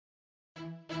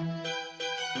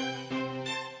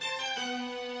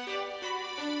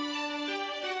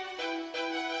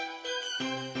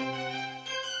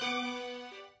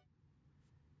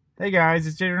Hey guys,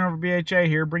 it's Jaden over BHA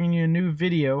here, bringing you a new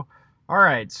video.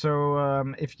 Alright,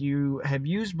 so if you have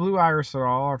used Blue Iris at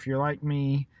all, or if you're like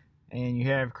me and you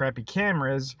have crappy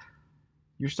cameras,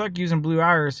 you're stuck using Blue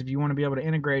Iris if you want to be able to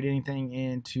integrate anything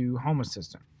into Home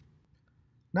Assistant.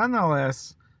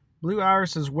 Nonetheless, Blue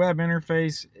Iris's web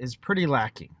interface is pretty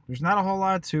lacking. There's not a whole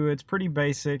lot to it. It's pretty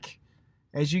basic.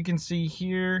 As you can see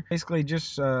here, basically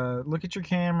just look at your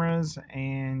cameras,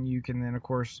 and you can then, of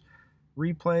course,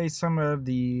 replay some of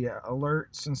the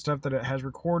alerts and stuff that it has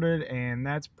recorded, and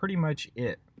that's pretty much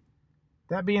it.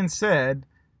 That being said,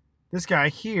 this guy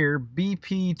here,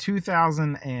 BP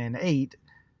 2008,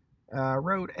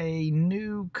 wrote a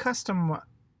new custom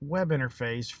web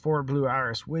interface for Blue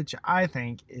Iris, which I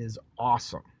think is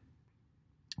awesome.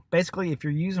 Basically, if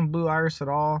you're using Blue Iris at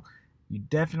all, you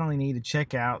definitely need to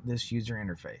check out this user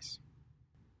interface.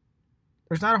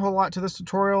 There's not a whole lot to this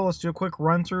tutorial. Let's do a quick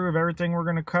run through of everything we're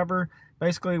going to cover.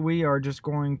 Basically, we are just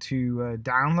going to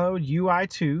download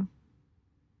UI2.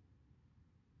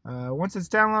 Once it's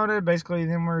downloaded, basically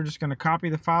then we're just going to copy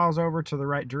the files over to the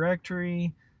right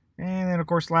directory. And then, of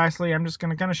course, lastly, I'm just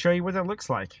going to kind of show you what that looks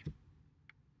like.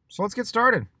 So let's get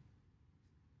started.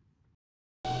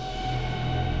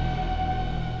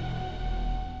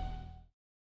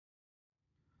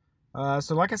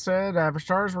 So like I said, for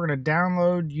starters, we're going to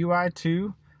download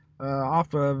UI2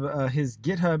 off of his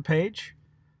GitHub page.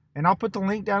 And I'll put the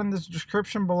link down in the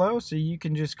description below so you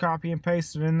can just copy and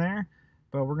paste it in there.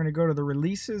 But we're going to go to the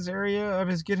releases area of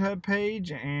his GitHub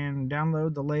page and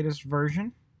download the latest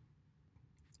version.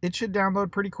 It should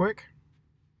download pretty quick.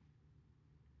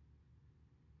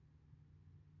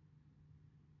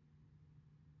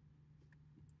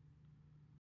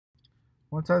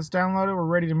 Once that's downloaded, we're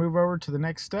ready to move over to the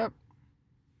next step.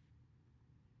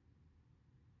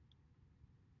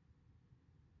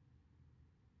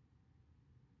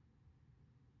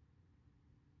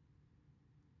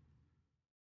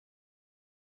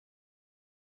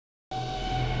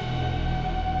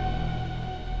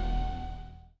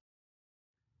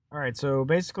 Alright, so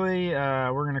basically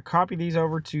we're going to copy these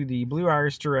over to the Blue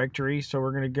Iris directory. So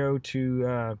we're going to go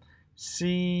to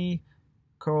C:,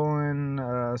 program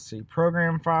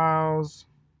files,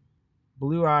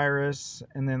 Blue Iris,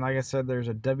 and then like I said, there's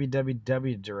a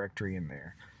www directory in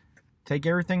there. Take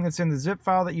everything that's in the zip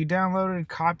file that you downloaded,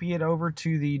 copy it over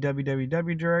to the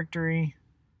www directory.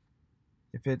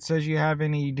 If it says you have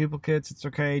any duplicates, it's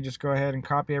okay, just go ahead and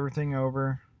copy everything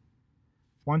over.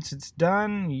 Once it's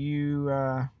done, you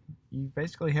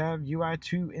basically have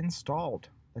UI2 installed.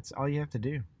 That's all you have to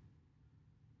do.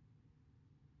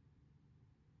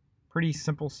 Pretty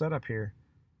simple setup here.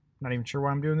 Not even sure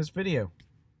why I'm doing this video.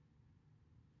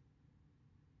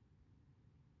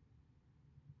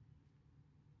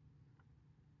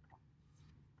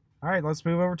 Alright, let's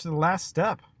move over to the last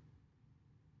step.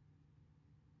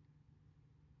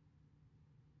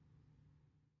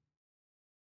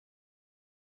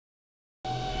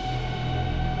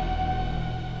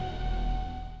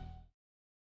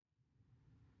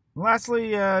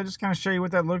 Lastly, just kind of show you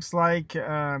what that looks like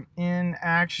in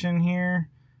action here.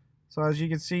 So as you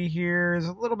can see here, there's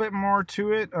a little bit more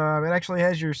to it. It actually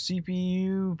has your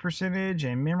CPU percentage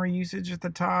and memory usage at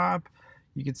the top.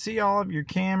 You can see all of your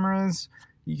cameras.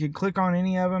 You can click on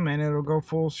any of them and it'll go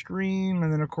full screen.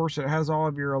 And then of course it has all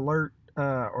of your alert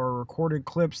or recorded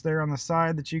clips there on the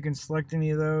side that you can select any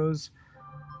of those.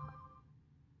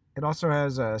 It also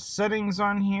has settings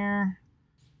on here.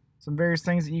 Some various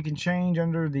things that you can change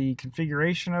under the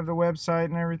configuration of the website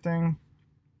and everything.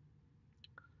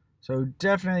 So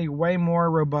definitely way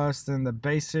more robust than the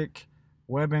basic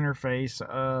web interface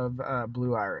of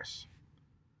Blue Iris.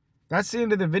 That's the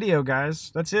end of the video,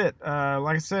 guys. That's it.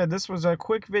 Like I said, this was a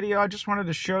quick video. I just wanted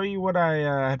to show you what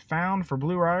I had found for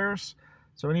Blue Iris.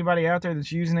 So anybody out there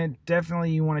that's using it, definitely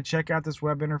you want to check out this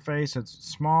web interface. It's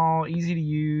small, easy to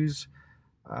use.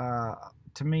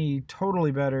 To me,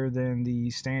 totally better than the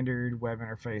standard web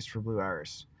interface for Blue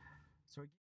Iris.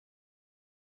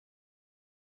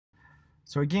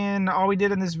 So again, all we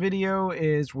did in this video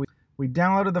is we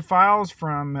downloaded the files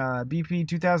from BP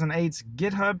 2008's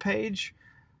GitHub page.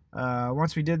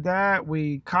 Once we did that,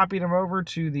 we copied them over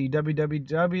to the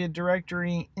www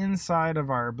directory inside of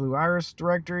our Blue Iris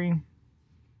directory.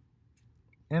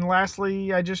 And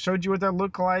lastly, I just showed you what that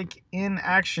looked like in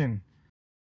action.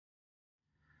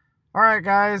 Alright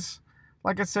guys,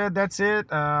 like I said, that's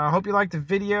it. I hope you liked the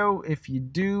video. If you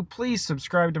do, please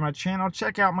subscribe to my channel.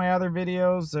 Check out my other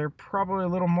videos. They're probably a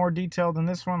little more detailed than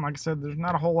this one. Like I said, there's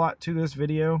not a whole lot to this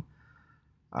video.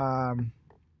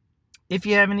 If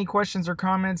you have any questions or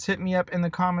comments, hit me up in the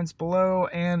comments below.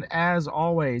 And as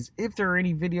always, if there are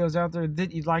any videos out there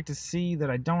that you'd like to see that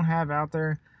I don't have out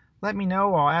there, let me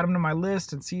know. I'll add them to my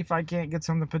list and see if I can't get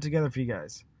something put together for you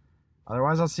guys.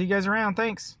 Otherwise, I'll see you guys around.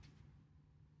 Thanks.